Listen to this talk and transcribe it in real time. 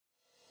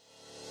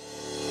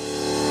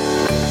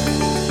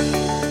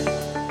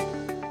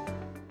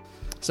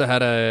So I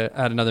had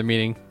another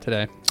meeting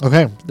today.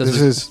 Okay.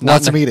 This is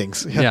lots of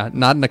meetings. Yeah,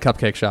 not in a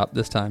cupcake shop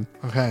this time.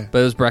 Okay. But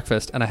it was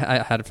breakfast, and I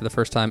had it for the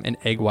first time, an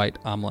egg white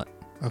omelet.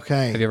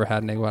 Okay. Have you ever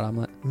had an egg white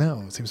omelet?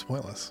 No, it seems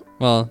pointless.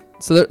 Well,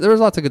 so there was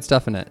lots of good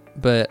stuff in it,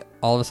 but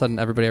all of a sudden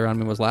everybody around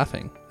me was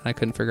laughing, and I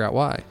couldn't figure out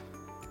why.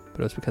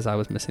 But it was because I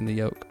was missing the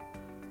yolk.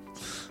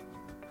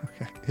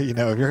 Okay. You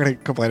know, if you're going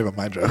to complain about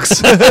my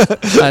jokes.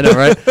 I know,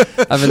 right?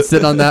 I've been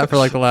sitting on that for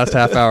like the last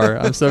half hour.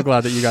 I'm so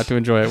glad that you got to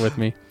enjoy it with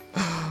me.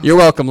 You're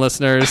welcome,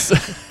 listeners.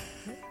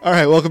 All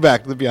right, welcome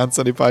back to the Beyond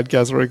Sunday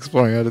podcast. We're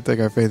exploring how to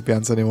take our faith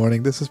beyond Sunday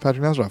morning. This is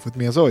Patrick Nazaroff. With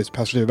me, as always,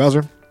 Pastor David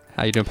Bowser.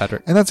 How you doing,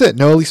 Patrick? And that's it.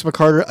 No Elisa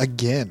McCarter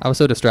again. I was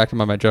so distracted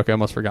by my joke, I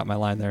almost forgot my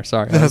line there.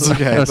 Sorry. That's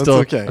okay. I was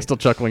still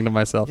chuckling to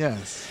myself.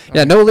 Yes.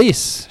 Yeah, no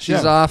Elise.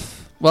 She's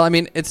off. Well, I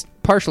mean, it's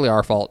partially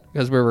our fault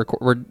because we're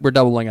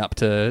doubling up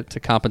to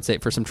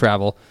compensate for some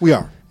travel. We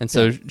are. And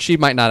so she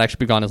might not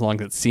actually be gone as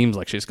long as it seems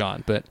like she's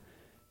gone, but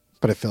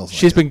it feels like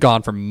she's been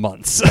gone for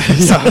months.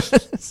 Yeah.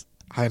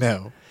 I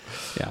know.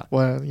 Yeah.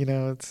 Well, you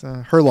know, it's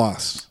her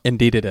loss.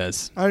 Indeed it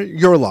is.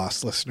 Your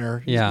loss,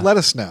 listener. Yeah. Let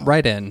us know.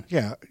 Right in.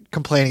 Yeah.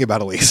 Complaining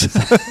about Elise.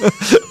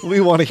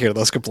 We want to hear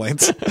those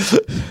complaints.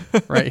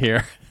 Right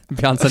here.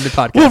 Beyond Sunday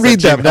podcast. We'll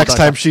read them next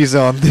time she's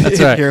on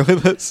here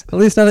with us. At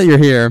least now that you're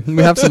here,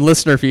 we have some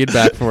listener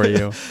feedback for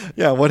you.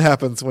 Yeah. What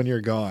happens when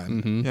you're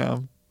gone? Mm-hmm. Yeah.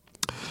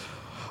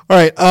 All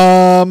right.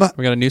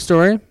 We got a new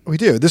story? We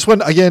do. This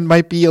one, again,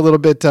 might be a little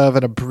bit of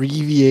an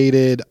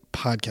abbreviated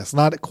podcast.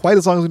 Not quite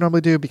as long as we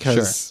normally do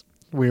because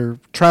we're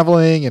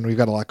traveling and we've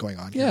got a lot going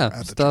on here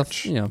at the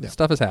church.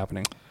 Stuff is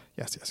happening.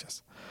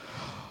 Yes.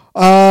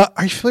 Are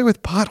you familiar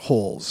with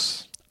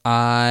potholes?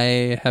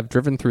 I have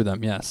driven through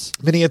them, yes.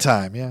 Many a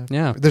time, yeah.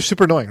 Yeah. They're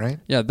super annoying, right?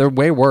 Yeah, they're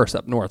way worse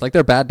up north. Like,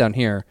 they're bad down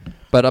here,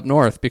 but up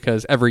north,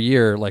 because every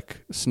year,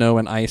 like, snow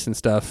and ice and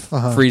stuff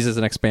freezes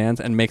and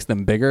expands and makes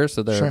them bigger,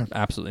 so they're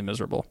absolutely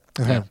miserable.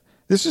 Okay. Yeah.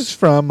 This is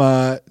from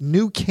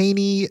New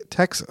Caney,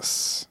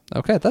 Texas.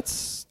 Okay,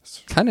 that's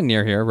kind of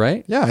near here,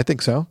 right? Yeah, I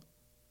think so.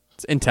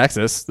 It's in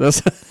Texas.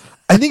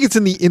 I think it's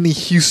in the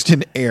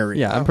Houston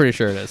area. Yeah, I'm pretty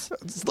sure it is.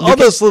 All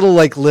those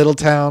little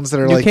towns that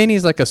are New Caney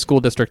is like a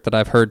school district that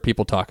I've heard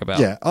people talk about.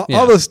 Yeah,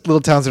 all those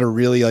little towns that are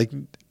really like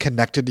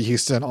connected to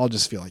Houston all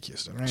just feel like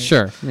Houston, right?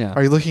 Sure, yeah.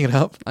 Are you looking it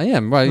up? I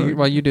am.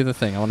 While you do the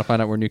thing, I want to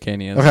find out where New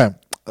Caney is. Okay.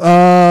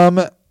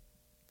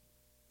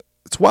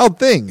 It's a wild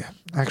thing.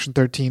 Action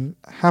 13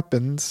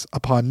 happens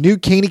upon New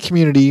Caney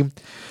community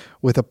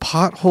with a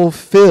pothole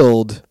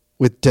filled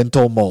with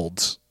dental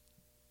molds.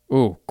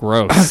 Ooh,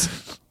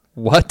 gross.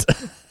 What?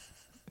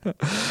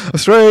 A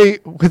story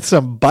with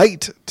some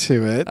bite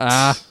to it.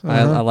 I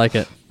like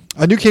it.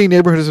 A New Caney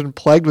neighborhood has been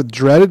plagued with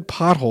dreaded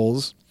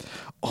potholes,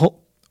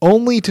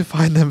 only to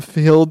find them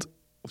filled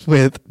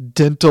with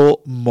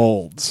dental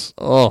molds.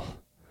 Oh,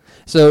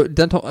 so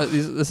dental.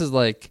 This is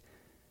like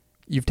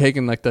you've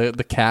taken like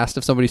the cast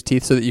of somebody's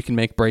teeth so that you can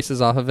make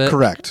braces off of it.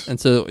 Correct. And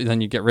so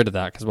then you get rid of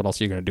that because what else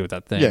are you going to do with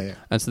that thing? Yeah.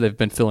 And so they've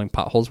been filling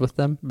potholes with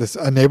them.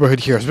 A neighborhood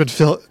here has been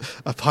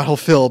a pothole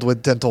filled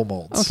with dental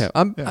molds. Okay,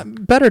 I'm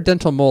better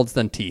dental molds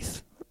than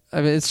teeth.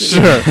 I mean, it's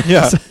sure.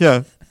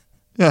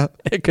 Yeah.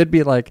 It could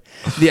be like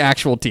the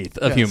actual teeth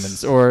of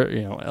humans, or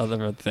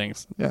other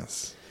things.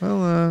 Yes.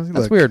 Well,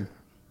 that's weird.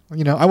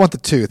 I want the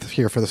tooth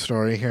here for the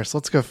story here. So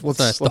let's go.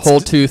 Let's the whole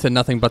tooth and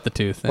nothing but the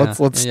tooth.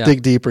 Let's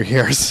dig deeper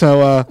here.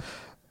 So,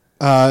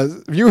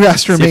 viewer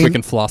has to remain. See if we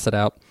can floss it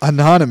out.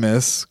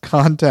 Anonymous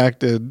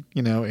contacted,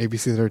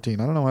 ABC 13.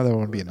 I don't know why they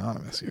want to be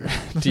anonymous here.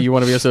 Do you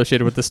want to be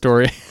associated with this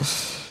story?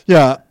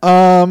 Yeah.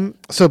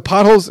 So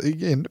potholes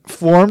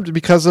formed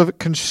because of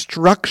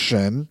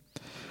construction,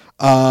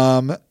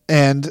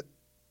 and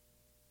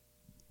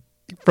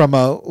from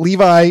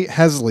Levi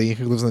Hesley,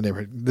 who lives in the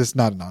neighborhood. This is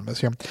not anonymous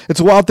here. It's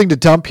a wild thing to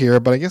dump here,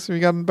 but I guess if you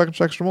got a bunch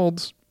of extra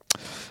molds,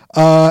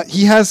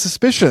 he has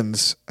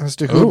suspicions as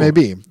to who it may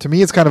be. To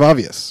me, it's kind of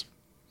obvious.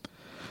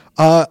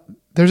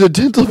 There's a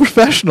dental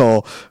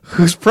professional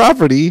whose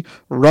property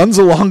runs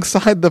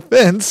alongside the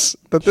fence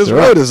that this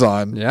road is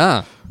on.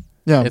 Yeah.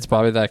 Yeah. It's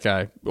probably that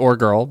guy or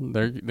girl.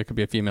 There could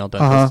be a female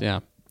dentist. Yeah.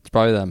 It's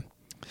probably them.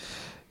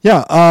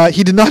 Yeah.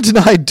 He did not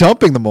deny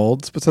dumping the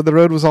molds, but said the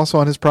road was also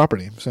on his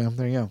property. So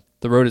there you go.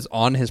 The road is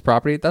on his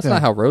property? That's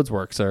not how roads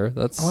work, sir.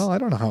 Well, I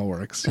don't know how it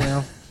works.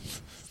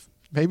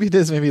 Maybe it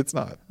is, maybe it's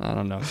not. I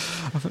don't know.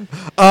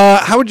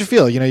 How would you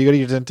feel? You go to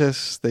your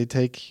dentist, they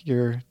take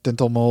your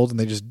dental mold and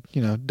they just,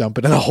 dump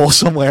it in a hole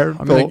somewhere.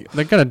 I mean,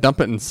 they're going to dump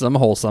it in some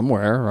hole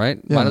somewhere, right?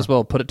 Yeah. Might as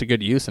well put it to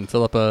good use and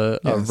fill up a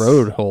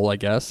road hole, I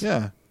guess.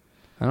 Yeah.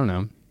 I don't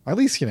know. At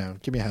least, give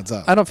me a heads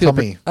up. I don't feel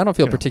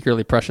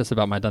particularly precious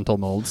about my dental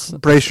molds.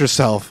 Brace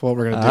yourself what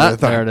we're going to do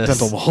with our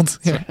dental molds.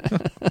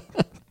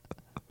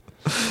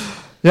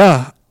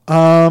 Yeah.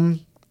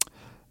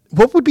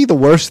 What would be the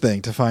worst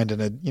thing to find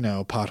in a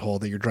pothole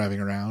that you're driving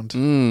around?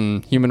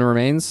 Human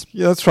remains.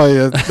 Yeah, that's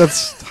probably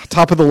that's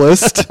top of the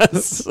list.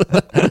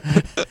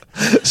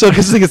 So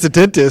because it's a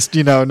dentist,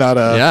 not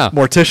a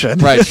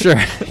mortician, right? Sure.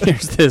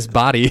 Here's this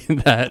body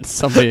that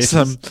somebody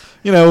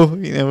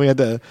we had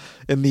to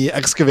in the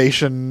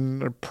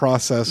excavation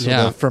process or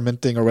the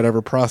fermenting or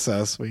whatever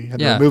process, we had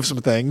to remove some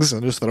things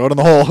and just throw it in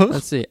the hole.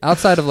 Let's see.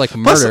 Outside of like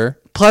murder,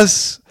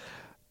 plus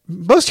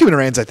most human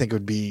remains, I think,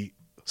 would be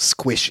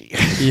squishy.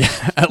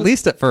 Yeah, at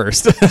least at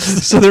first.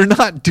 So they're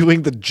not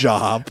doing the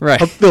job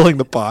of filling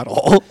the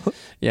pothole.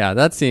 Yeah,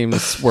 that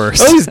seems worse.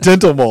 All these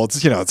dental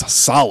molds, it's a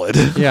solid.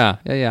 Yeah.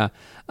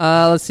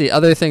 Let's see.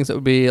 Other things that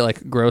would be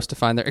like gross to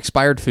find there.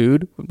 Expired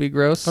food would be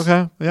gross.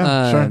 Okay.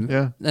 Yeah. Sure.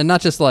 Yeah. And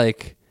not just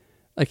like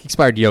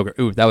expired yogurt.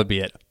 Ooh, that would be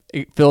it.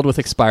 Filled with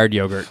expired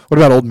yogurt. What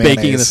about old mayonnaise?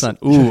 Baking in the sun.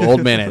 Ooh,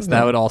 old mayonnaise.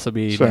 That would also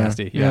be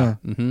nasty. Yeah.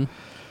 Mm-hmm.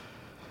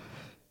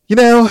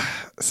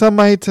 Some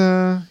might,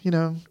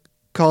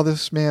 call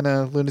this man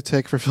a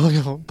lunatic for filling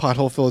a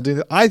pothole full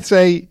of. I'd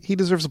say he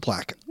deserves a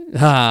plaque.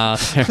 Ah,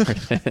 there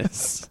it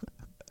is.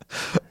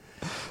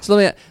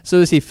 So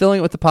is he filling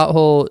it with the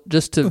pothole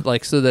just to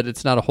so that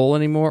it's not a hole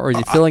anymore, or is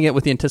he filling it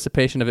with the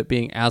anticipation of it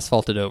being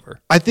asphalted over?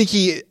 I think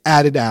he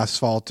added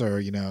asphalt,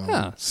 or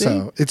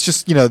so it's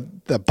just the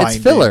binding. It's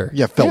filler.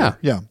 Yeah, filler.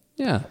 Yeah,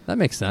 that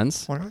makes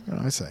sense. What did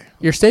I say?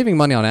 You're saving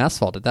money on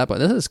asphalt at that point.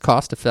 This is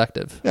cost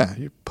effective. Yeah,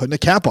 you're putting a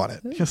cap on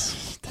it.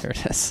 Yes, there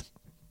it is.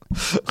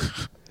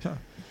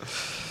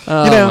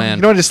 Oh, man.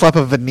 You don't want to slap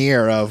a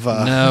veneer of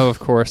no, of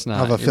course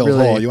not. Of a filled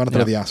hole. You want to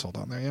throw the asphalt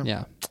on there.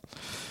 Yeah.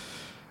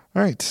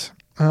 All right.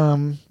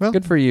 Well,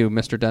 good for you,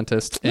 Mr.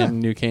 Dentist in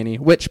New Caney,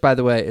 which, by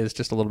the way, is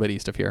just a little bit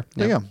east of here.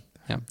 Yeah.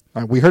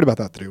 We heard about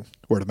that through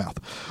word of mouth.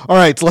 All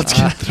right, so let's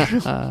get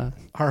through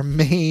our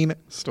main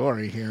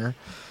story here.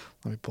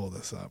 Let me pull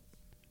this up.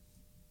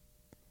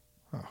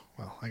 Oh,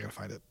 well, I got to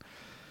find it.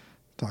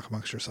 Talk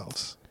amongst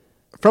yourselves.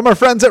 From our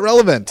friends at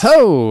Relevant.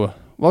 Oh,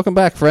 welcome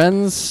back,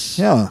 friends.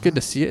 Yeah. Good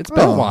to see you. It's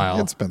been a while.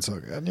 It's been so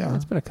good, yeah.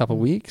 It's been a couple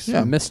weeks.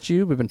 Yeah. I missed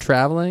you. We've been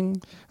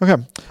traveling. Okay.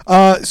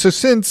 So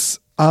since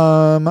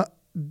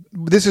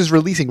this is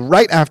releasing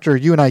right after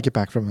you and I get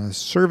back from a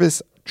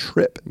service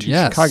trip to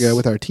Chicago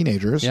with our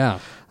teenagers. Yeah.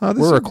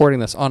 We're recording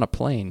this on a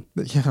plane.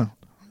 Yeah.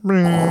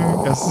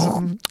 Yes.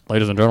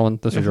 Ladies and gentlemen,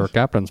 this is your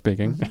captain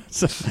speaking.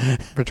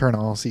 Return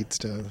all seats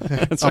to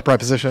upright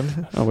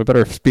position. Oh, we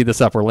better speed this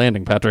up. We're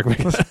landing, Patrick.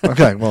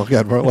 Okay, well,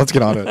 good. Let's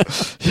get on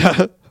it.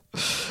 Yeah.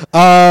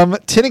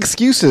 10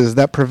 excuses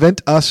that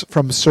prevent us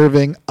from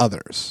serving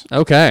others.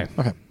 Okay.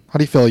 How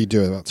do you feel you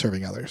do about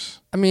serving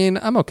others? I mean,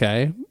 I'm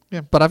okay.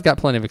 Yeah. But I've got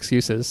plenty of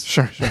excuses.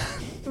 Sure.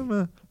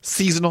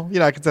 Seasonal.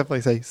 I could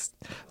definitely say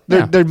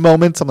there are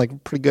moments I'm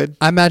like pretty good.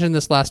 I imagine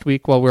this last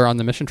week while we were on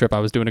the mission trip, I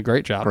was doing a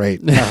great job.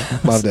 Great. Yeah,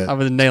 loved it. I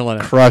was nailing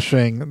it.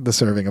 Crushing the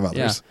serving of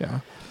others. Yeah.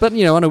 But,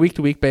 on a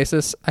week-to-week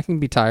basis, I can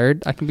be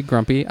tired. I can be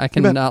grumpy. I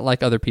can not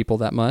like other people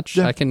that much.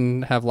 Yeah. I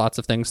can have lots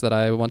of things that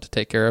I want to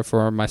take care of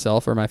for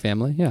myself or my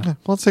family. Yeah. Well,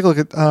 let's take a look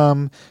at,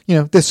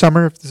 this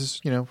summer, if this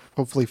is,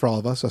 hopefully for all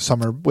of us, a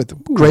summer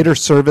with greater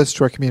service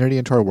to our community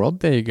and to our world.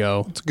 There you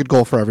go. It's a good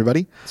goal for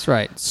everybody. That's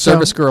right.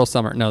 Service girl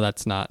summer. No,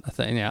 that's not a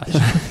thing. Yeah.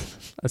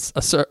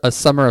 A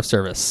summer of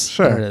service.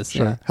 Sure. There it is.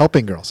 Sure. Yeah.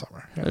 Helping girl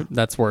summer. Yeah.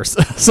 That's worse.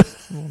 Well,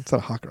 it's not a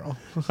hot girl.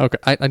 Okay.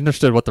 I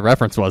understood what the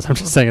reference was. I'm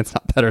just saying it's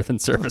not better than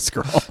service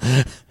girl.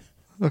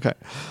 Okay.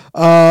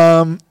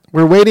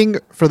 We're waiting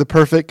for the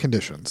perfect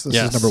conditions. This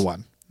is number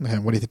one. Okay,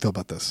 what do you feel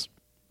about this?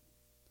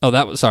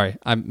 Oh, sorry.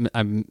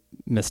 I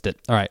missed it.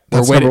 All right.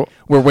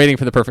 We're waiting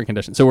for the perfect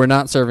condition. So we're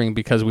not serving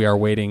because we are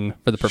waiting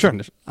for the perfect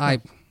condition.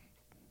 I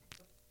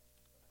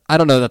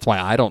don't know. That's why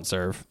I don't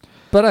serve,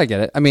 but I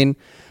get it. I mean,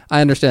 I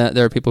understand that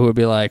there are people who would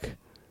be like,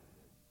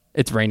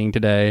 it's raining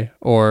today,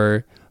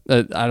 or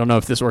I don't know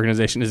if this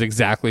organization is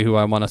exactly who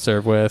I want to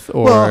serve with.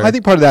 Or well, I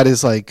think part of that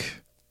is like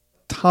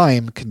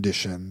time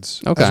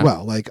conditions as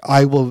well. Like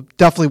I will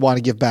definitely want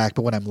to give back,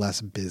 but when I'm less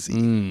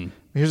busy.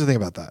 Here's the thing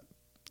about that.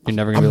 You're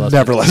never going to be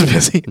less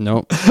busy.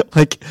 Nope.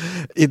 Like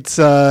it's,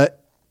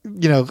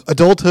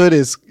 adulthood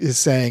is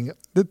saying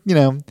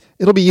that,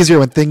 it'll be easier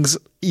when things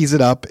ease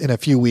it up in a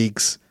few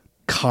weeks.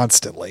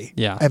 Constantly,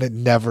 and it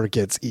never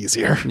gets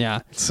easier.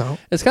 So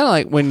it's kind of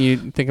like when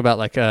you think about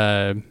like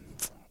we're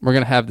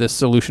gonna have this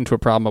solution to a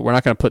problem, but we're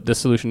not gonna put this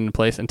solution in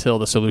place until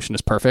the solution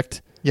is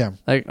perfect. Yeah,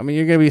 like I mean,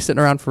 you're gonna be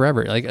sitting around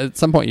forever. Like at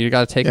some point, you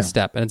got to take a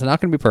step, and it's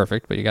not gonna be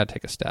perfect, but you got to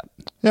take a step.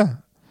 I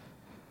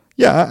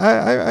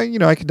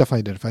can definitely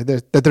identify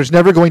that there's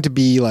never going to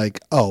be like,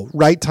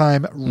 right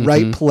time,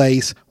 right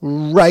place,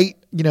 right,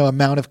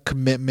 amount of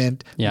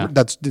commitment.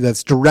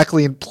 That's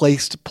directly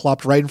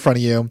plopped right in front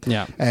of you.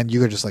 Yeah. And you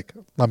could just like,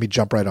 let me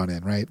jump right on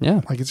in, right?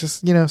 Yeah. Like it's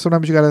just,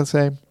 sometimes you got to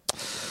say,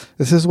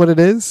 this is what it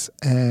is,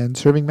 and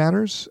serving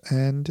matters,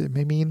 and it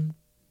may mean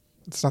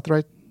it's not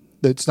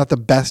the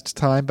best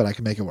time, but I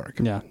can make it work.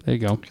 Yeah, there you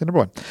go. Okay, number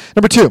one.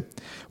 Number two,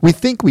 we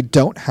think we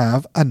don't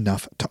have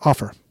enough to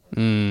offer.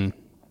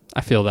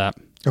 I feel that.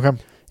 Okay.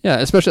 Yeah,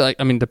 especially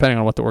depending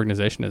on what the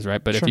organization is,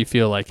 right? But if you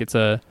feel like it's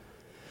a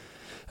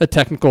a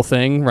technical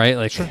thing, right?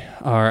 Like,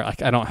 or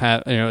like I don't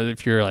have,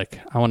 if you're like,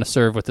 I want to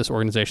serve with this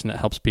organization that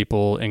helps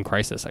people in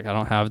crisis, like I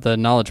don't have the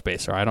knowledge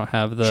base or I don't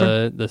have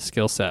the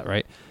skill set,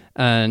 right?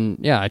 And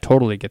yeah, I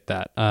totally get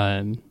that.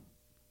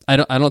 I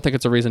don't think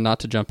it's a reason not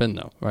to jump in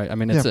though, right? I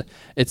mean,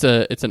 it's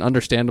an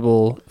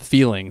understandable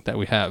feeling that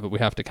we have, but we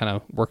have to kind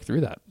of work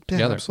through that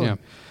together. Absolutely.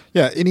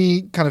 Yeah,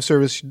 any kind of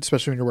service,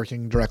 especially when you're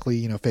working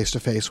directly, face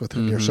to face with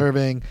whom you're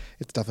serving,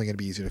 it's definitely going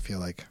to be easy to feel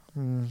like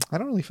I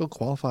don't really feel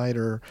qualified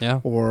or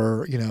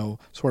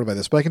supported by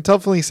this. But I can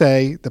definitely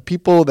say the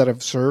people that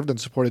have served and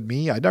supported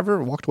me, I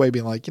never walked away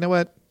being like, you know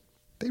what,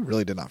 they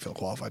really did not feel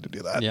qualified to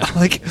do that. Yeah.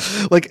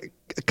 like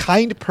a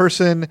kind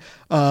person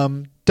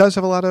does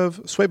have a lot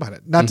of sway behind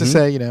it. Not to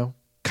say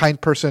kind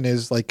person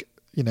is like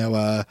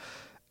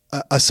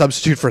a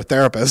substitute for a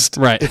therapist.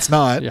 Right. It's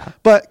not. Yeah.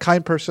 But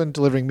kind person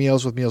delivering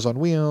meals with Meals on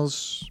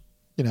Wheels,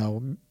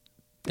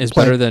 is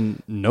better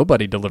than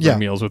nobody delivering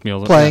meals with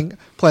Meals on Wheels.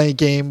 Playing a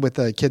game with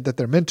a kid that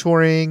they're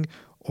mentoring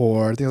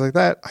or things like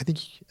that. I think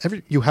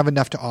you have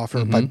enough to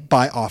offer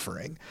by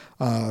offering.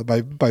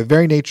 By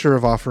very nature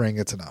of offering,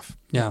 it's enough.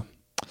 Yeah.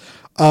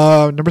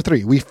 Number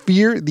 3, we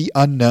fear the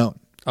unknown.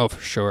 Oh,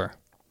 for sure.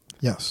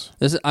 Yes.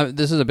 This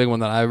is a big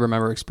one that I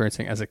remember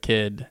experiencing as a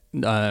kid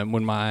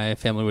when my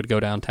family would go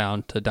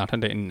downtown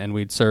Dayton and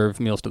we'd serve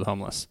meals to the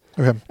homeless.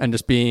 Okay. And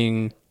just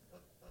being,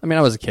 I mean,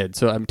 I was a kid,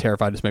 so I'm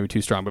terrified is maybe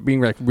too strong, but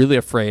being like really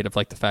afraid of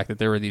like the fact that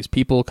there were these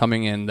people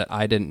coming in that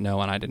I didn't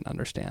know and I didn't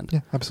understand.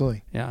 Yeah,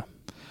 absolutely. Yeah.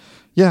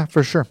 Yeah,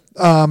 for sure.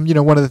 One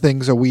of the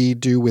things that we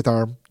do with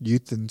our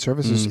youth and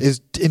services is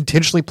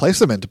intentionally place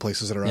them into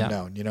places that are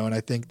unknown, and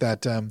I think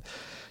that,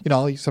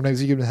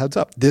 sometimes you give them a heads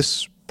up.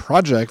 This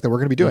project that we're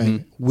going to be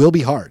doing will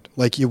be hard.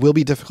 Like it will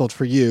be difficult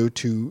for you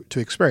to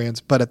experience,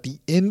 but at the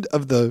end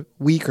of the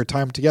week or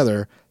time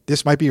together,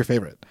 this might be your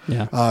favorite.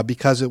 Yeah.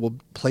 Because it will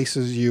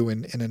places you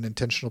in an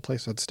intentional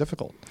place that's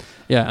difficult.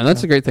 Yeah, and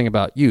that's the great thing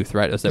about youth,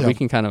 right? Is that we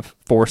can kind of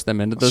force them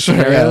into those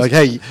scenarios. scenarios.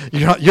 Yeah,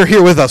 like, hey, you're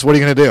here with us. What are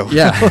you going to do?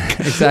 Yeah,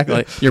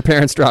 exactly. Your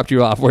parents dropped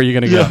you off. Where are you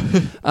going to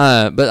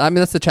go? But I mean,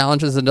 that's the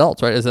challenge as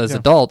adults, right? As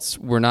adults,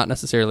 we're not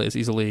necessarily as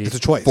easily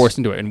forced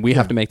into it, and we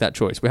have to make that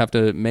choice. We have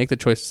to make the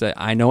choice to say,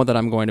 I know that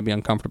I'm going to be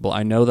uncomfortable.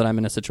 I know that I'm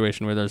in a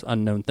situation where there's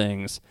unknown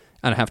things,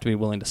 and I have to be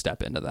willing to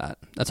step into that.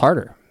 That's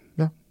harder.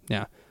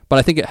 Yeah. But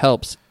I think it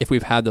helps if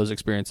we've had those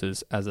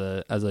experiences as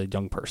a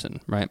young person,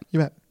 right? You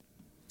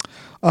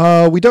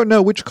bet. We don't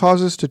know which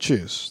causes to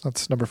choose.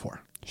 That's number 4.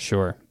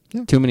 Sure.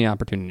 Yeah. Too many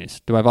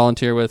opportunities. Do I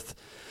volunteer with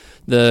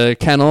the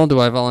kennel? Do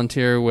I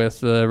volunteer with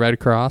the Red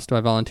Cross? Do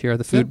I volunteer at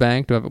the food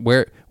bank?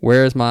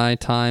 Where is my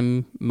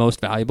time most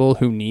valuable?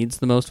 Who needs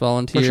the most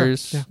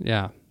volunteers? Sure.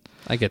 Yeah.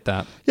 I get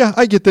that. Yeah,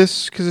 I get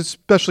this because it's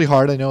especially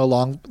hard. I know a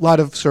lot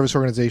of service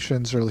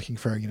organizations are looking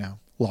for,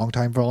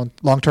 long-term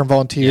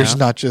volunteers,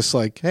 not just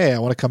like, hey, I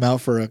want to come out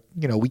for a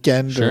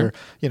weekend or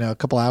a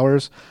couple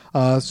hours.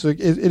 So it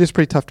is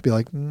pretty tough to be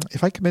like,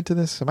 if I commit to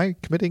this, am I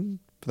committing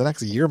for the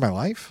next year of my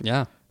life?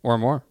 Yeah, or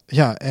more.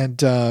 Yeah,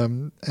 and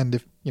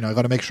if I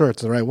got to make sure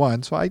it's the right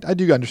one. So I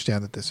do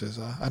understand that this is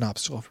an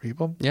obstacle for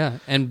people. Yeah,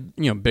 and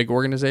big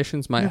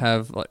organizations might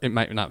have, it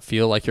might not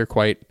feel like you're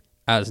quite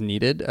as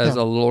needed as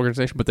a little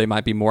organization, but they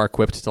might be more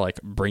equipped to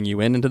like bring you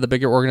into the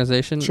bigger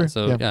organization. Sure.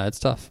 So it's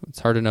tough.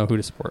 It's hard to know who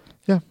to support.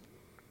 Yeah.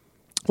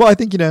 Well, I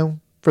think,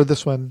 for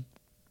this one,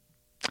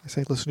 I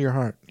say listen to your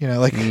heart.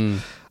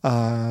 When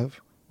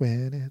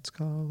it's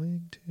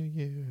calling to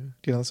you.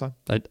 Do you know the song?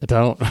 I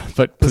don't,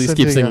 but please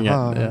keep singing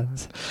it.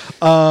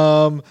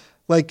 Yeah.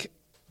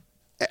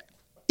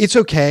 It's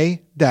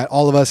okay that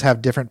all of us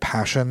have different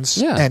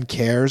passions and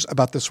cares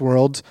about this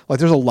world. Like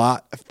there's a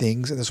lot of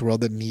things in this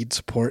world that need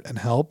support and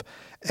help.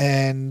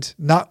 And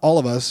not all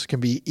of us can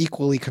be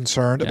equally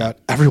concerned about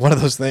every one of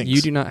those things.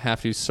 You do not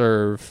have to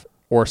serve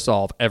or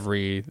solve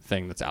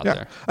everything that's out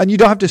there. And you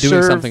don't have to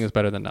Doing something is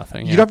better than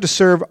nothing. You don't have to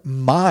serve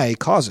my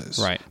causes.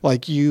 Right.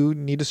 Like you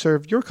need to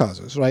serve your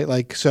causes, right?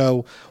 Like,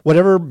 so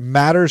whatever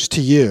matters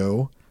to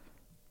you,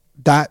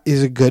 that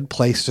is a good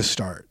place to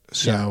start.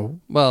 So,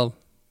 well,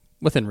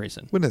 within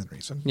reason. Within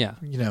reason. Yeah.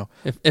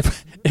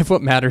 If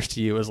what matters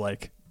to you is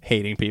like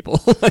hating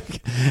people,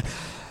 like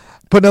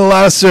putting in a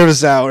lot of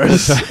service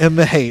hours in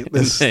the hate,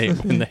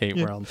 in the hate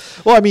world.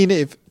 Well, I mean,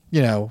 if,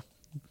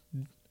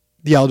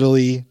 the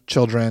elderly,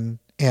 children,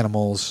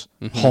 animals,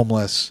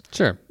 homeless,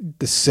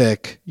 the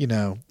sick,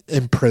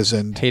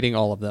 imprisoned, hating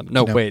all of them.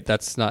 No, wait,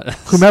 that's not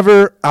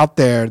whomever out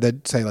there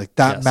that say like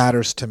that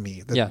matters to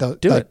me. Do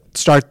it.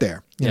 Start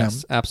there.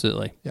 Yes,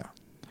 absolutely. Yeah.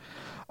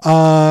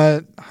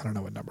 I don't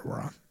know what number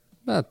we're on.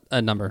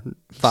 A number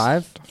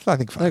 5. I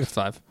think 5. I think it's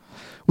 5.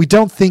 We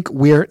don't think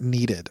we're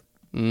needed.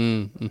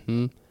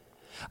 Mm-hmm.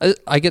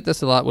 I get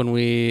this a lot when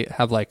we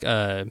have like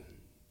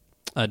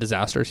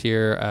disasters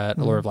here at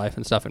Allure of Life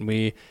and stuff, and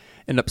we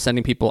end up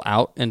sending people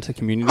out into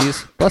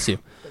communities. Bless you.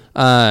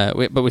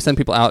 But we send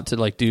people out to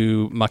like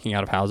do mucking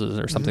out of houses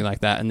or something like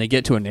that, and they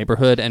get to a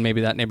neighborhood, and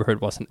maybe that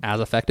neighborhood wasn't as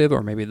effective,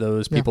 or maybe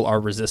those people are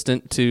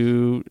resistant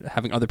to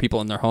having other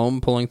people in their home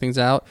pulling things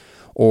out,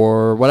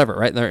 or whatever.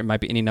 Right there, it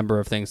might be any number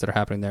of things that are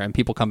happening there, and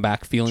people come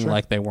back feeling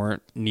like they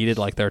weren't needed,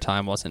 like their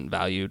time wasn't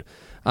valued.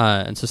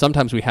 And so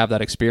sometimes we have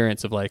that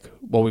experience of like,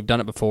 well, we've done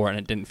it before and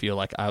it didn't feel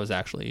like I was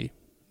actually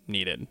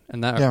needed.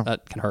 And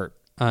that can hurt.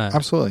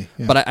 Absolutely.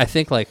 Yeah. But I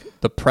think like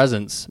the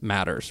presence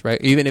matters, right?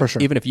 Even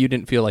if you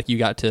didn't feel like you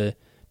got to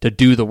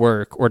do the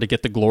work or to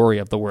get the glory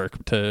of the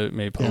work, to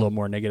maybe put a little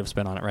more negative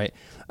spin on it, right?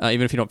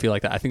 Even if you don't feel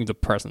like that, I think the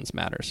presence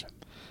matters.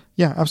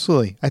 Yeah,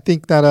 absolutely. I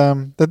think that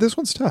that this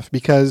one's tough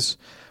because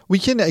we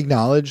can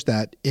acknowledge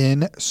that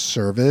in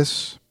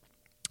service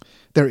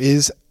there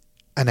is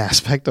an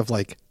aspect of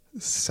like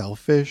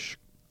selfish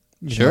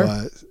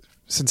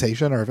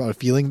sensation or a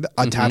feeling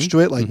attached to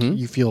it. Like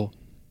you feel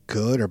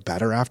good or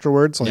better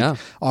afterwards. Like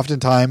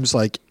oftentimes,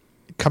 like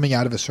coming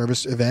out of a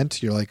service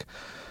event, you're like,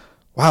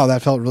 wow,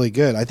 that felt really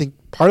good. I think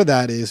part of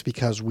that is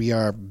because we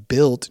are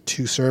built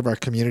to serve our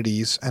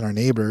communities and our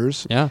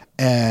neighbors. Yeah.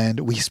 And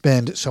we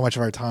spend so much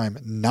of our time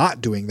not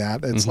doing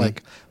that. It's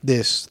like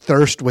this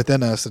thirst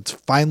within us that's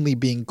finally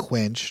being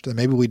quenched that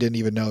maybe we didn't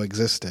even know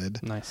existed.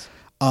 Nice.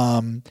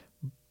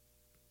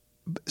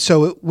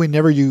 So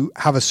whenever you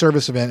have a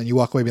service event and you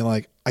walk away being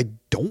like, I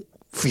don't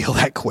feel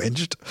that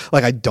quenched,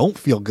 like I don't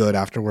feel good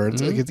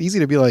afterwards. Like it's easy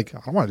to be like,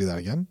 I don't want to do that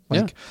again.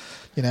 Like,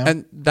 you know,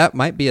 and that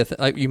might be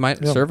like you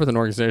might serve with an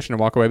organization and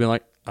walk away being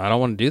like, I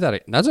don't want to do that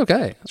again. That's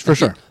okay. For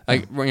sure.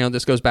 Like, you know,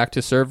 this goes back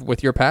to serve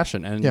with your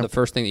passion, and the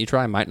first thing that you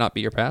try might not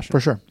be your passion.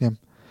 For sure. Yeah.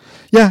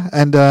 Yeah.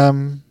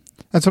 And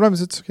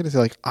sometimes it's okay to say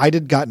like, I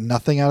got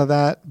nothing out of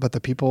that, but the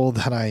people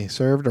that I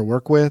served or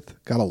work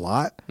with got a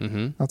lot.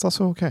 That's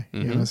also okay.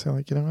 You know, say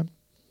like, you know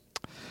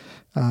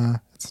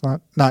what? It's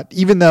not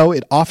even though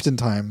it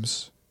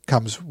oftentimes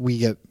comes, we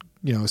get,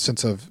 you know, a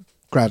sense of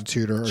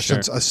gratitude or a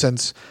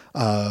sense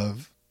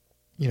of,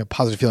 you know,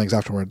 positive feelings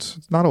afterwards.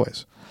 It's not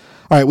always.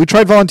 All right. We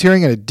tried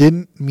volunteering and it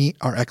didn't meet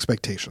our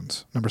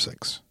expectations. Number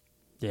 6.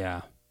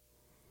 Yeah.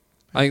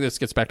 I think this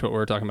gets back to what we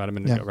were talking about a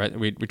minute ago, right?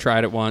 We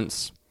tried it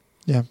once.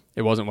 Yeah.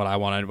 It wasn't what I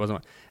wanted. It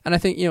wasn't and I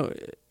think, you know,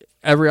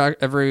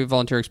 every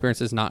volunteer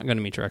experience is not going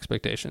to meet your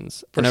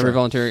expectations. Every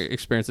volunteer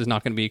experience is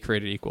not going to be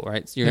created equal,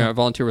 right? So you're going to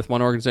volunteer with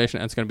one organization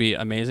and it's going to be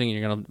amazing, and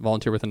you're going to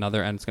volunteer with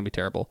another and it's going to be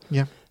terrible.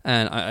 Yeah.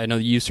 And I know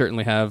you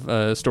certainly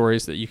have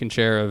stories that you can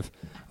share of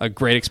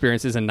great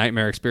experiences and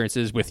nightmare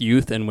experiences with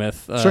youth and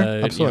with you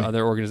know,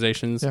 other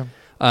organizations.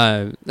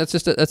 Yeah.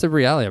 That's a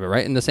reality of it,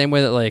 right? In the same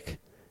way that like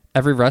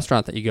every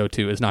restaurant that you go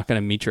to is not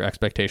going to meet your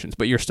expectations,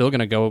 but you're still going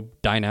to go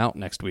dine out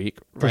next week,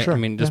 right? For sure. I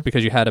mean, just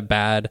because you had a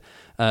bad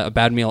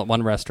meal at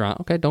one restaurant,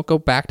 okay, don't go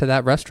back to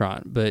that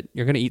restaurant, but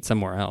you're going to eat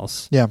somewhere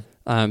else. Yeah.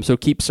 So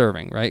keep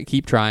serving, right?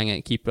 Keep trying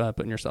it. Keep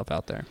putting yourself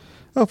out there.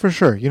 Oh, for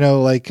sure. You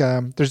know, like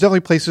there's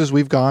definitely places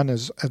we've gone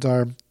as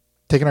our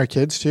taking our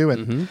kids to,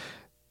 and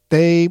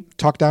they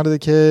talk down to the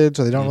kids,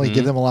 or they don't really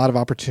give them a lot of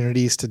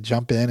opportunities to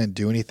jump in and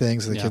do anything.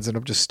 So the kids end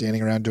up just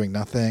standing around doing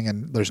nothing,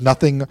 and there's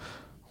nothing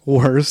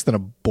worse than a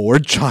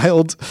bored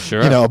child.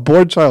 Sure. You know, a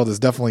bored child is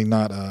definitely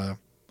not a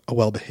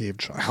well-behaved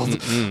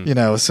child. You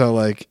know, so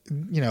like,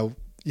 you know,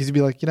 you to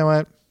be like, you know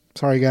what?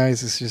 Sorry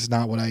guys, this is just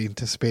not what I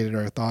anticipated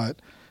or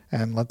thought.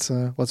 And let's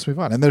move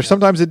on. And there's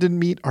sometimes it didn't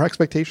meet our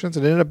expectations.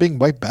 It ended up being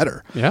way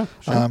better. Yeah.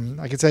 Sure.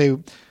 I could say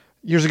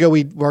years ago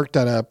we worked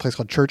at a place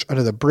called Church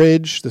Under the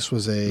Bridge. This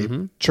was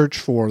a church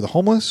for the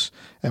homeless,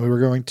 and we were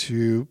going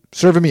to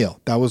serve a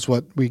meal. That was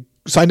what we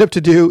signed up to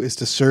do, is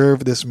to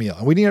serve this meal.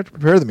 And we didn't have to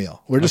prepare the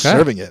meal. We're just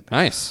serving it.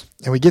 Nice.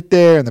 And we get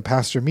there and the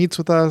pastor meets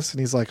with us and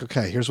he's like,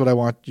 okay, here's what I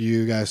want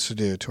you guys to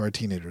do to our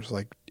teenagers.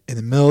 Like in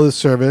the middle of the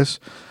service,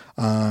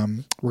 we're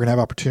going to have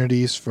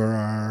opportunities for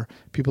our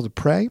people to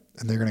pray,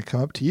 and they're going to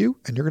come up to you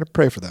and you're going to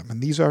pray for them. And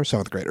these are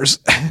 7th graders.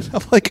 And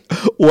I'm like,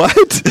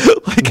 what?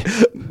 Like,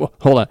 well,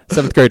 hold on.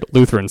 7th grade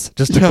Lutherans,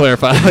 just to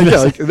clarify. Yeah,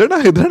 like they're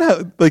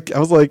not like, I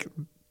was like,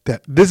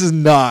 this is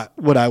not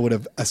what I would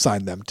have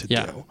assigned them to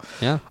do.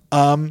 Yeah.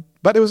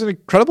 But it was an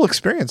incredible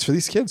experience for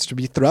these kids to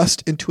be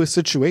thrust into a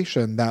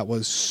situation that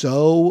was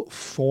so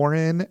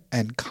foreign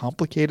and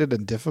complicated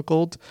and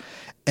difficult.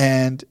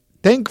 And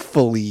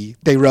thankfully,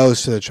 they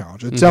rose to the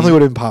challenge. It definitely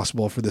would have been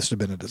possible for this to have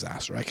been a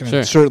disaster. I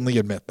can certainly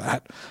admit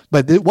that.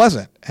 But it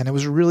wasn't. And it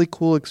was a really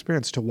cool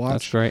experience to watch.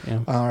 That's great, yeah.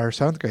 Our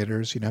 7th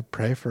graders, you know,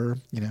 pray for,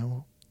 you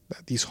know,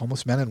 these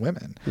homeless men and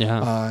women.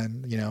 Yeah.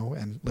 And, you know,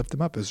 and lift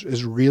them up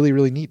is really,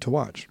 really neat to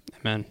watch.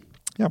 Amen.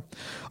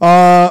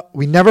 Yeah.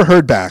 We never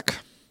heard back.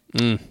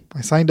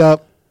 I signed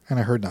up and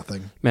I heard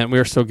nothing. Man, we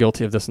are so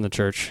guilty of this in the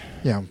church.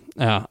 Yeah.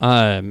 Yeah.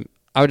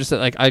 I would just say,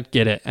 like, I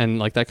get it, and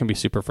like that can be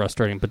super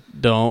frustrating, but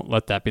don't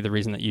let that be the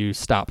reason that you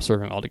stop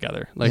serving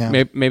altogether. Like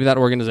maybe that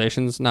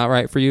organization's not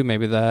right for you,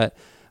 maybe that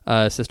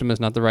system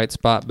is not the right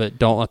spot, but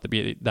don't let that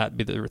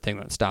be the thing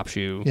that stops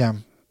you.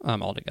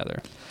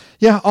 Altogether.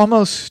 Yeah,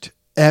 almost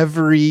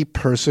every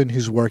person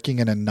who's working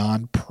in a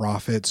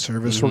nonprofit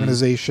service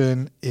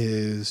organization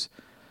is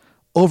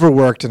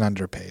overworked and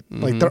underpaid.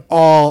 Like they're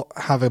all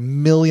have a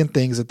million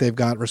things that they've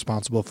got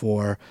responsible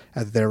for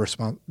at their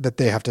that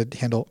they have to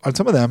handle. And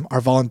some of them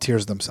are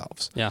volunteers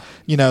themselves. Yeah.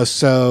 You know,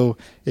 so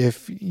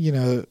if, you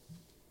know,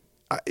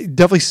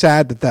 definitely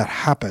sad that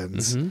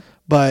happens,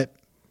 but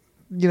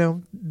you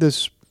know,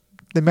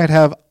 they might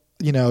have,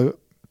 you know,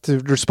 to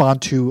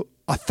respond to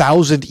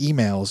 1,000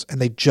 emails and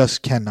they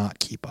just cannot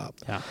keep up.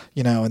 Yeah.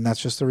 And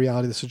that's just the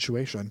reality of the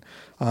situation.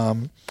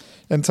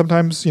 And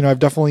sometimes,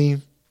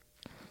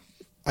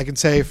 I can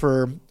say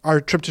for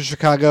our trip to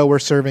Chicago, we're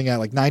serving at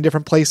like 9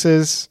 different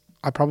places.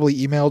 I probably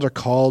emailed or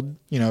called,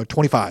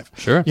 25.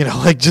 Sure.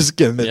 Just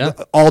getting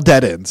all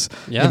dead ends.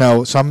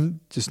 Yeah. Some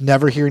just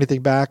never hear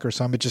anything back, or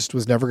some it just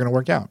was never going to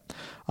work out.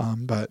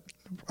 But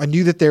I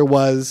knew that there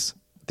was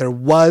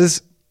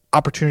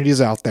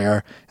opportunities out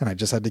there, and I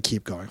just had to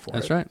keep going for it.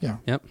 That's right. Yeah.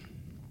 Yep.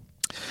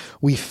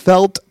 We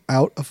felt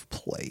out of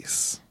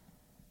place.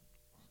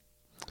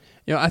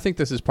 I think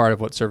this is part of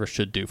what service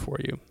should do for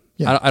you.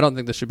 Yeah. I don't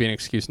think this should be an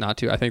excuse not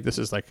to. I think this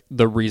is like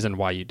the reason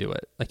why you do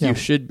it. Like you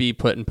should be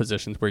put in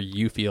positions where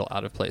you feel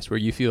out of place, where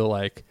you feel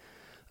like,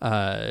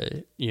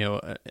 I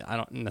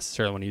don't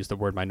necessarily want to use the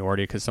word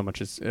minority because so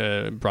much is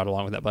brought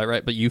along with that,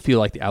 but you feel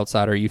like the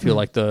outsider, you feel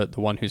like the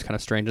one who's kind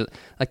of strange.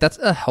 Like that's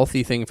a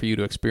healthy thing for you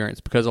to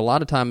experience, because a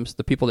lot of times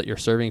the people that you're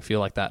serving feel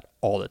like that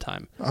all the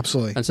time.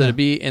 Absolutely. And so to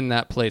be in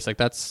that place, like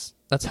that's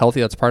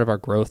healthy. That's part of our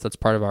growth. That's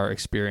part of our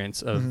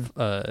experience of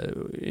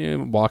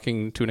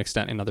walking to an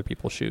extent in other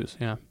people's shoes.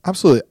 Yeah,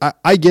 absolutely.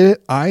 I get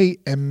it. I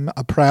am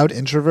a proud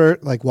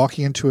introvert. Like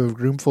walking into a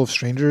room full of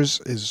strangers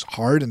is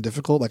hard and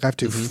difficult. Like I have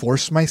to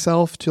force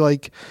myself to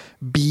like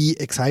be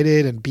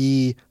excited and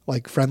be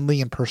like friendly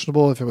and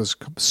personable. If it was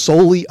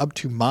solely up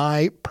to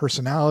my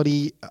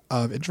personality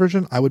of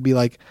introversion, I would be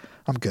like,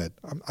 I'm good.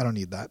 I don't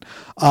need that.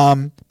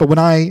 But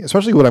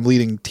especially when I'm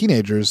leading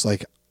teenagers,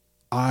 like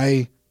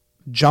I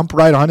jump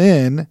right on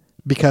in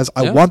because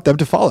I want them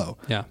to follow.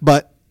 Yeah.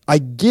 But I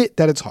get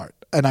that it's hard.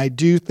 And I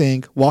do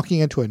think walking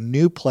into a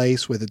new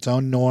place with its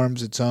own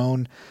norms, its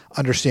own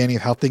understanding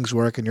of how things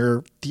work, and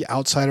you're the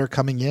outsider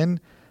coming in,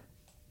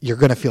 you're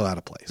going to feel out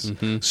of place.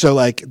 Mm-hmm. So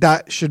like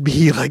that should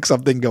be like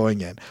something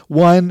going in.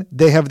 One,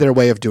 they have their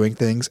way of doing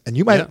things, and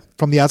you might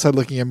from the outside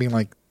looking in being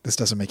like, this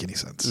doesn't make any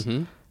sense.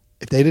 Mm-hmm.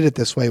 If they did it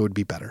this way, it would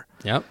be better.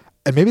 Yep.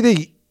 And maybe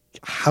they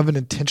have an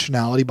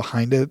intentionality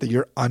behind it that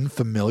you're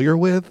unfamiliar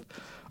with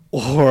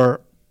or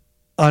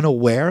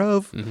unaware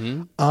of,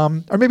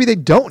 or maybe they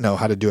don't know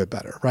how to do it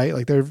better, right?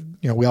 Like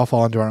we all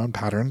fall into our own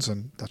patterns,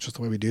 and that's just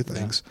the way we do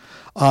things.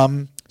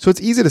 So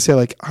it's easy to say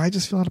like, I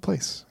just feel out of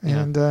place,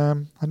 and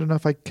I don't know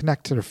if I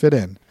connect or fit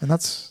in, and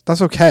that's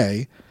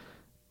okay,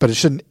 but it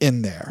shouldn't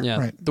end there. Yeah.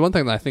 Right? The one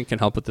thing that I think can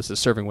help with this is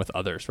serving with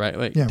others, right?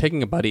 Like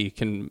taking a buddy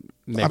can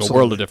make Absolutely. a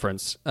world of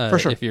difference. For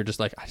sure. If you're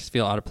just like, I just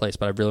feel out of place,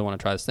 but I really want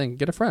to try this thing,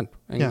 get a friend,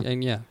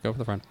 and go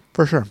with a friend.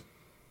 For sure.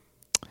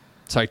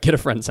 Sorry, get a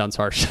friend sounds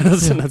harsh.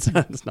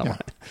 That's not why.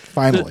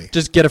 Finally.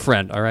 Just get a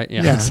friend, all right?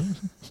 Yeah.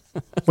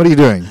 What are you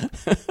doing?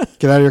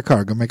 Get out of your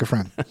car. Go make a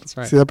friend. That's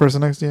right. See that person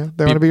next to you?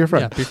 They want to be your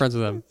friend. Yeah, be friends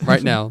with them.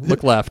 Right now.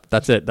 Look left.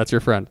 That's it. That's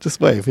your friend. Just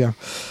wave, yeah.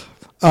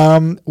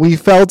 We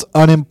felt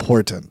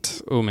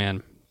unimportant. Oh,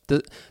 man.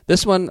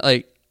 This one,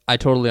 like, I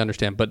totally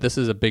understand, but this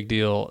is a big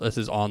deal. This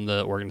is on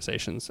the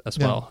organizations as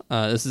well.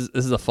 This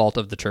is a fault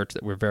of the church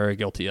that we're very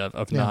guilty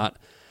of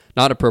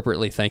not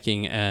appropriately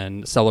thanking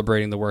and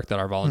celebrating the work that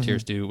our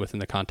volunteers do within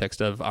the context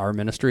of our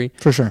ministry.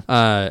 For sure.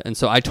 And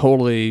so I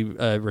totally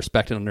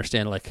respect and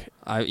understand. Like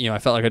I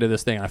felt like I did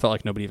this thing, and I felt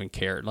like nobody even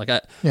cared. Like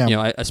I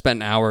spent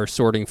an hour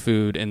sorting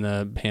food in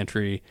the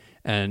pantry,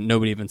 and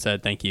nobody even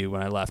said thank you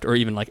when I left, or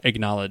even like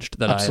acknowledged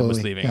that I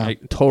was leaving. Yeah. I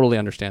totally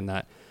understand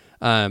that.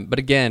 But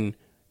again,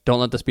 don't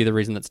let this be the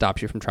reason that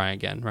stops you from trying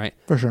again, right?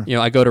 For sure.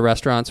 I go to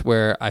restaurants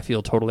where I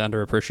feel totally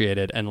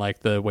underappreciated, and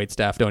like the wait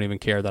staff don't even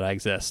care that I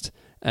exist,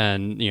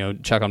 and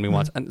check on me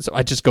once, and so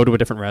I just go to a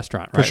different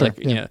restaurant, right? For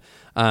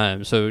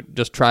sure. So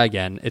just try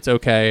again. It's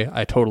okay.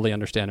 I totally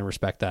understand and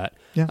respect that.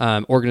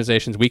 Yeah.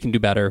 Organizations, we can do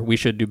better. We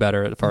should do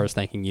better as far as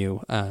thanking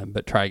you,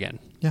 but try again.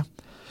 Yeah.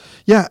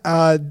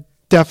 Yeah.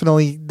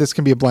 Definitely, this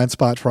can be a blind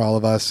spot for all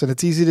of us, and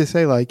it's easy to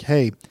say like,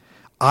 hey,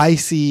 I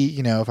see,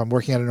 if I'm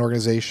working at an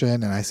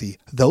organization and I see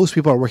those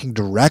people are working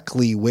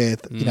directly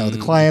with, the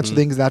clients and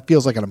things, that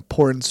feels like an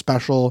important,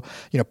 special,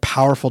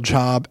 powerful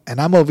job. And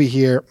I'm over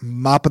here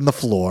mopping the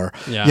floor,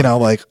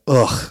 like,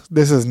 ugh,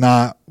 this is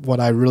not what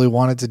I really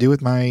wanted to do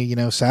with my,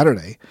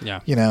 Saturday,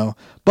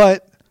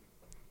 but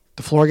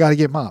the floor got to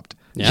get mopped,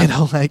 I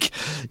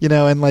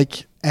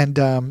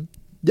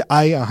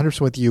 100%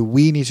 with you.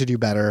 We need to do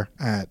better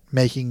at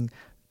making,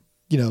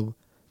 the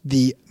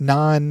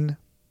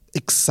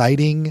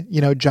exciting,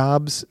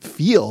 jobs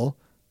feel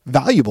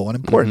valuable and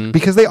important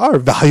because they are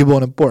valuable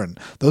and important.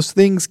 Those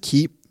things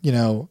keep,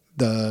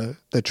 the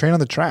train on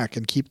the track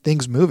and keep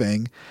things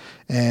moving.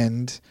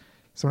 And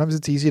sometimes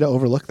it's easy to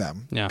overlook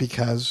them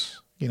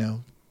because,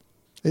 or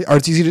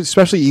it's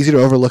especially easy to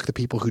overlook the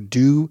people who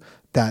do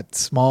that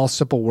small,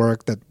 simple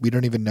work that we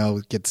don't even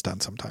know gets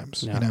done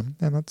sometimes, and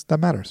that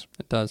matters.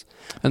 It does.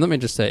 And let me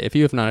just say, if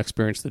you have not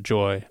experienced the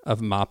joy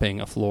of mopping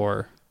a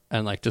floor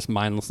and like just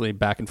mindlessly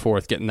back and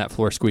forth, getting that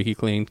floor squeaky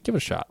clean, give it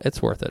a shot.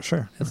 It's worth it.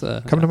 Sure. It's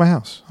come to my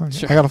house.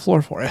 Sure. I got a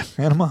floor for it.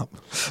 Man, I'm up.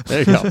 There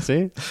you go.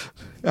 See?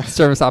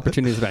 Service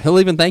opportunities. He'll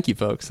even thank you,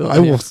 folks. I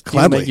will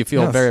gladly make you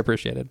feel very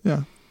appreciated.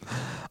 Yeah.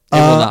 It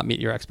will not meet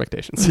your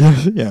expectations.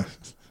 Yeah.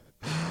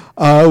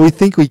 We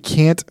think we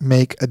can't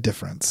make a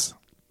difference.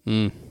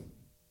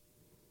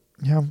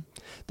 Yeah.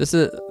 This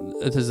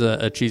is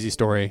a cheesy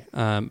story,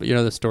 but you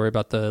know the story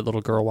about the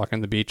little girl walking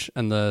on the beach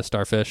and the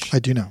starfish? I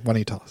do know. Why don't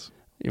you tell us?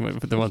 You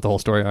want the whole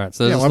story? All right.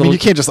 So Yeah, well, I mean, you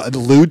can't just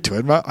allude to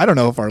it. I don't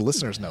know if our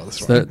listeners know this.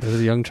 So there's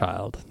a young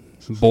child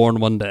born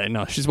one day.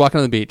 No, she's walking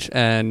on the beach,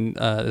 and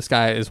this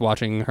guy is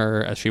watching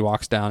her as she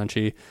walks down, and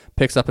she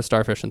picks up a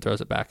starfish and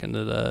throws it back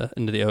into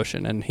the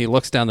ocean. And he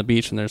looks down the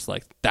beach, and there's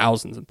like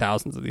thousands and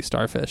thousands of these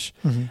starfish.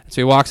 Mm-hmm. So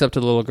he walks up to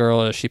the little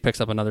girl as she picks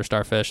up another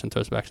starfish and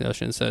throws it back to the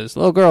ocean and says,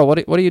 "Little girl, what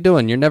are you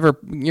doing? You're never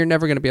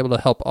going to be able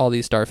to help all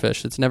these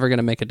starfish. It's never going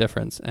to make a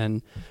difference."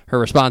 And her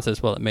response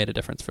is, "Well, it made a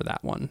difference for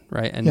that one,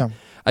 right?" And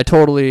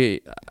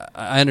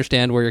I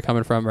understand where you're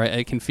coming from, right?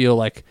 It can feel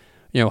like,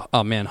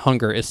 oh man,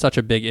 hunger is such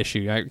a big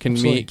issue. Right?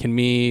 Can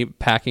me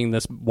packing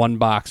this one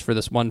box for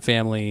this one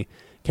family,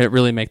 can it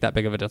really make that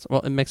big of a difference? Well,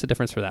 it makes a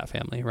difference for that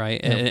family,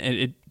 right? Yeah.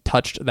 It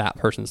touched that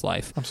person's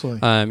life.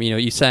 Absolutely.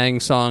 You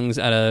sang songs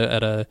at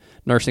a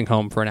nursing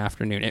home for an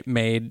afternoon. It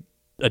made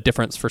a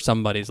difference for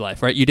somebody's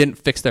life, right? You didn't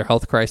fix their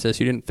health crisis.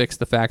 You didn't fix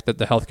the fact that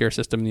the healthcare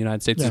system in the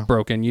United States is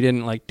broken. You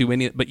didn't do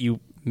any, but you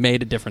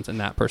made a difference in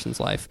that person's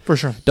life. For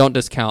sure. Don't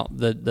discount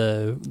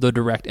the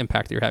direct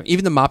impact that you're having.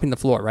 Even the mopping the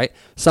floor, right?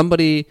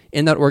 Somebody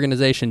in that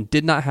organization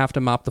did not have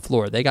to mop the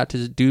floor. They got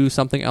to do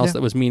something else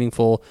that was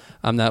meaningful,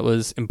 that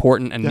was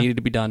important and needed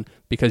to be done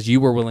because you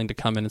were willing to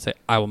come in and say,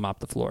 "I will mop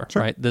the floor."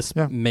 Sure. Right? This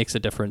makes a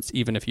difference,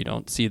 even if you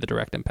don't see the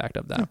direct impact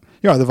of that.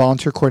 Yeah, the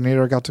volunteer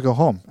coordinator got to go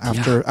home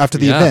after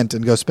the event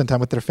and go spend time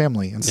with their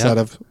family instead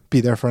of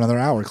be there for another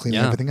hour cleaning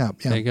everything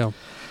up. Yeah. There you go.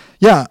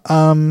 Yeah.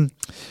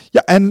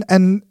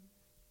 And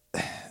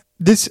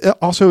this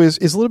also is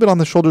a little bit on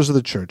the shoulders of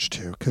the church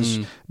too, because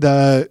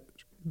the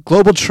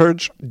global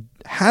church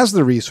has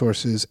the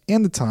resources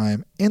and the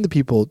time and the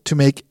people to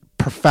make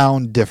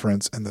profound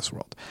difference in this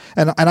world.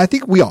 And I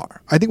think we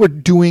are. I think we're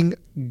doing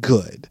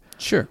good.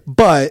 Sure.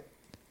 But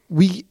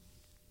we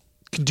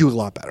can do a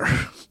lot better.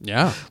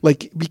 Yeah.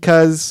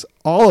 Because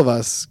all of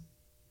us,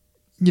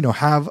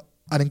 have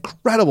an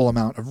incredible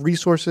amount of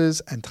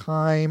resources and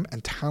time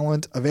and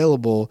talent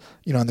available,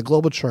 in the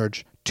global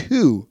church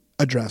to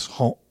address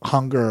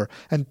hunger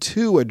and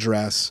to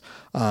address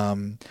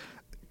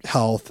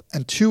health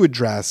and to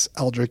address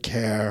elder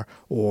care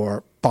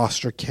or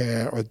foster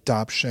care or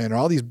adoption or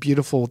all these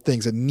beautiful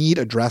things that need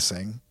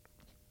addressing.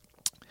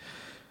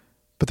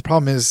 But the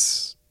problem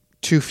is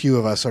too few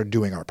of us are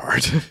doing our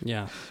part.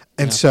 Yeah.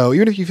 And so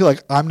even if you feel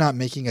like I'm not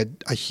making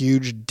a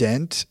huge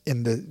dent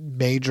in the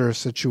major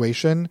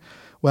situation,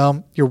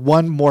 well, you're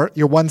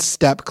one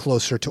step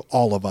closer to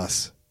all of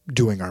us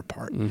doing our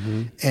part.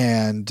 Mm-hmm.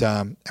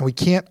 And we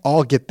can't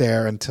all get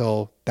there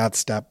until that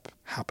step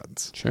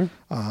happens. Sure.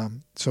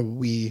 So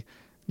we,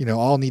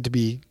 all need to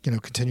be,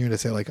 continuing to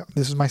say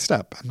this is my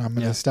step and I'm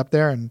going to step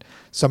there and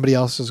somebody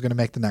else is going to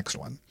make the next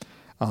one.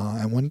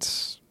 And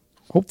once,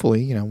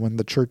 hopefully, when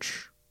the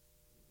church,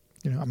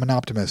 I'm an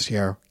optimist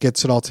here,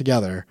 gets it all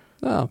together.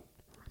 Oh,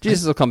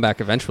 Jesus will come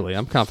back eventually.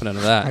 I'm confident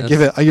of that. I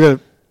give it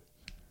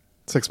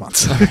 6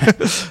 months. I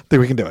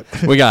think we can do it.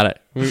 We got it.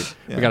 We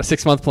got a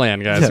 6 month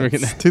plan, guys. Yeah,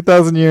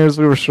 2,000 years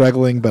we were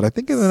struggling, but I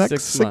think in the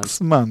next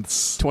 6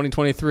 months.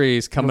 2023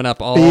 is coming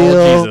up all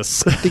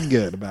Jesus. Pretty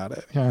good about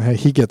it. Yeah,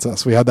 he gets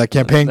us. We had that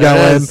campaign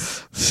going.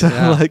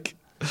 So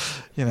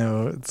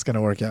it's going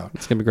to work out.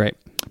 It's going to be great.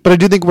 But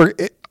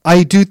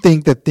I do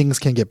think that things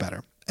can get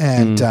better.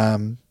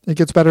 And it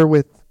gets better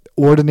with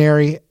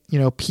ordinary,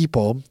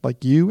 people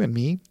like you and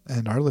me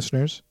and our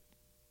listeners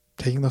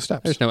taking those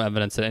steps. There's no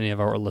evidence that any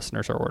of our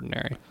listeners are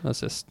ordinary.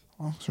 That's just...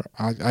 Oh,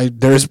 sorry.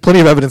 There is plenty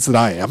of evidence that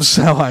I am,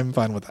 so I'm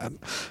fine with that.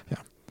 Yeah.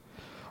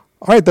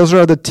 All right, those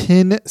are the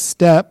 10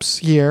 steps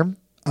here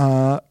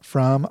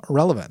from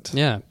Relevant.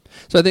 Yeah.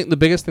 So I think the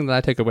biggest thing that I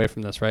take away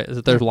from this, right, is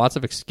that there's lots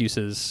of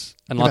excuses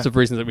and lots of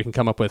reasons that we can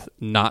come up with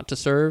not to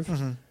serve,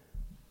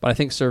 but I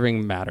think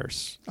serving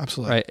matters.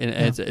 Absolutely. Right?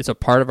 And it's a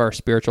part of our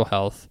spiritual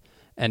health.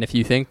 And if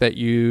you think that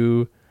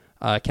you...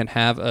 can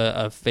have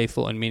a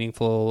faithful and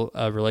meaningful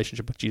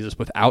relationship with Jesus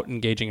without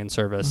engaging in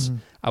service,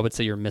 I would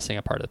say you're missing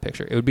a part of the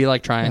picture. It would be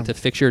like trying to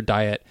fix your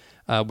diet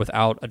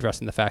without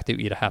addressing the fact that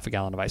you eat a half a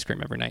gallon of ice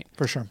cream every night.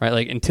 For sure.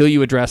 Right? Until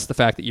you address the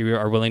fact that you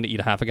are willing to eat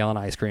a half a gallon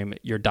of ice cream,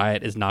 your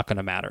diet is not going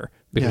to matter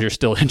because you're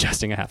still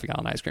ingesting a half a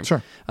gallon of ice cream.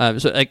 Sure.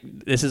 So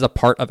this is a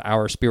part of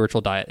our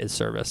spiritual diet is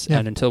service. Yeah.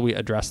 And until we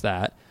address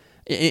that,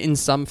 in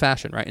some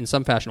fashion, right? In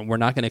some fashion, we're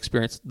not going to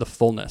experience the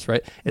fullness,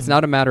 right? It's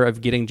not a matter of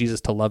getting Jesus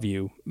to love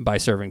you by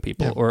serving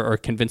people or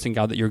convincing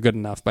God that you're good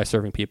enough by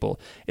serving people.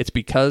 It's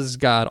because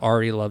God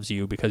already loves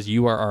you, because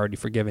you are already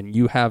forgiven.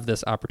 You have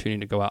this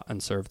opportunity to go out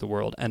and serve the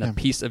world. And a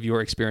piece of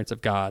your experience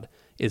of God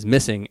is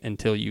missing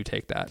until you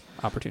take that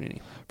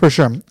opportunity. For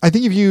sure. I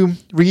think if you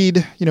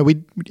read,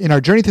 we in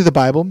our journey through the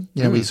Bible,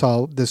 we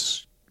saw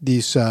these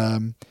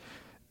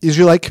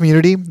Israelite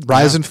community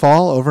rise and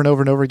fall over and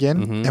over and over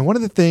again. And one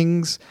of the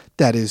things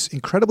that is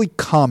incredibly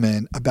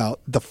common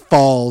about the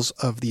falls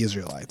of the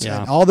Israelites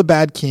and all the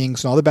bad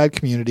kings and all the bad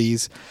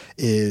communities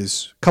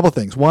is a couple of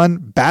things. One,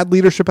 bad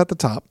leadership at the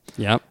top.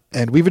 Yep.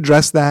 And we've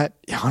addressed that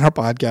on our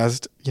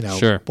podcast,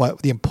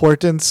 what the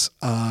importance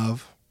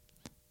of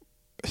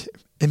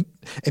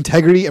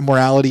integrity and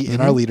morality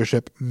in our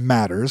leadership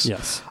matters.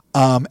 Yes.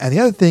 And the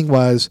other thing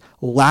was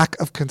lack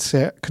of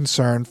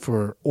concern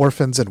for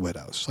orphans and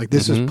widows. Like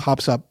this just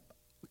pops up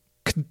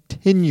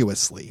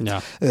continuously.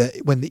 Yeah.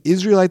 When the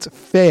Israelites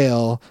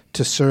fail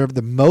to serve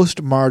the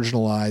most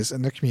marginalized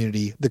in their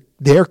community,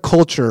 their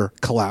culture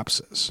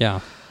collapses.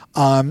 Yeah.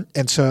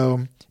 And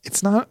so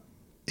it's not,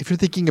 if you're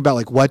thinking about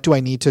like, what do I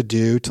need to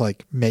do to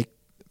like make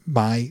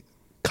my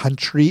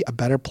country a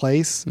better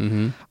place?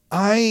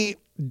 I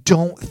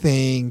don't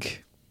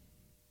think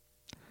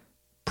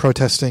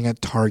protesting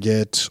at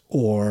Target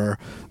or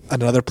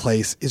another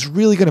place is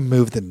really going to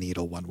move the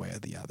needle one way or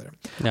the other.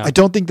 Yeah. I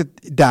don't think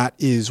that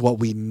is what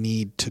we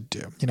need to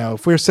do. You know,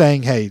 if we're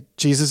saying, hey,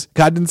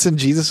 God didn't send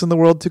Jesus in the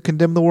world to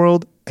condemn the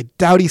world, I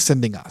doubt he's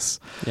sending us.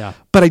 Yeah.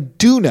 But I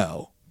do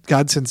know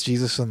God sends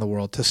Jesus in the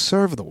world to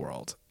serve the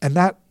world, and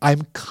that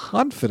I'm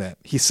confident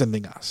he's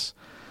sending us.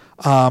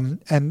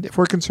 And if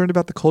we're concerned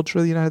about the culture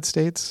of the United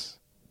States,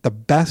 the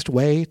best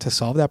way to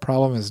solve that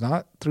problem is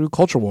not through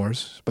culture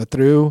wars, but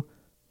through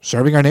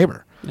serving our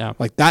neighbor. Yeah.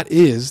 Like that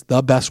is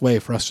the best way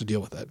for us to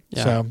deal with it.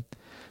 Yeah. So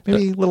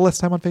maybe a little less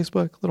time on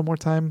Facebook, a little more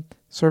time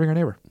serving our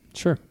neighbor.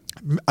 Sure.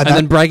 And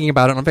then bragging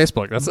about it on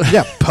Facebook. That's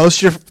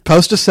post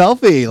a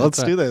selfie.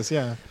 Let's do this.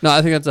 Yeah. No,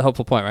 I think that's a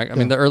helpful point, right? I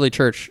mean, the early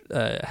church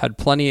had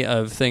plenty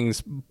of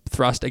things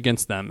thrust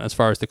against them as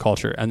far as the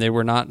culture, and they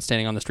were not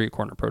standing on the street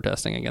corner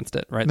protesting against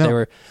it, right?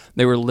 No.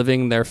 They were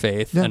living their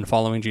faith and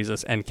following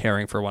Jesus and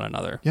caring for one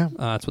another. Yeah.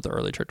 That's what the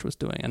early church was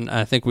doing, and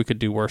I think we could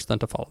do worse than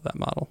to follow that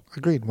model.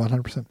 Agreed,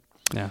 100%.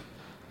 Yeah.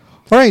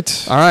 All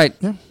right.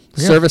 Yeah.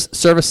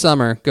 Service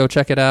Summer. Go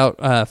check it out.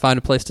 Find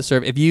a place to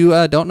serve. If you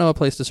don't know a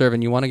place to serve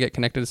and you want to get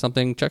connected to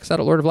something, check us out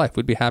at Lord of Life.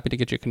 We'd be happy to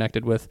get you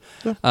connected with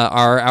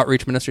our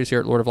outreach ministries here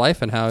at Lord of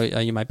Life and how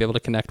you might be able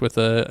to connect with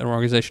an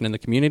organization in the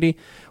community,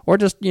 or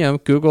just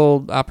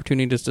Google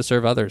opportunities to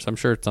serve others. I'm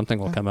sure something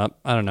will come up.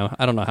 I don't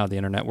know how the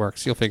internet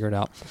works. You'll figure it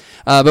out.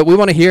 But we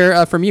want to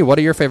hear from you. What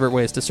are your favorite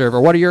ways to serve, or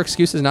what are your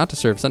excuses not to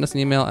serve? Send us an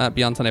email at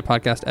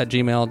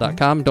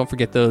beyondsundaypodcast@gmail.com. Don't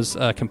forget those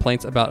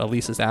complaints about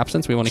Elisa's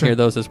absence. We want to hear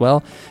those as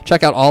well.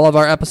 Check out all of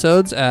our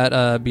episodes at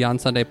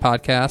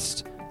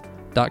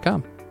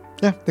beyondsundaypodcast.com.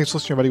 Yeah, thanks for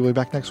listening, everybody. We'll be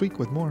back next week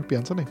with more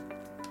Beyond Sunday.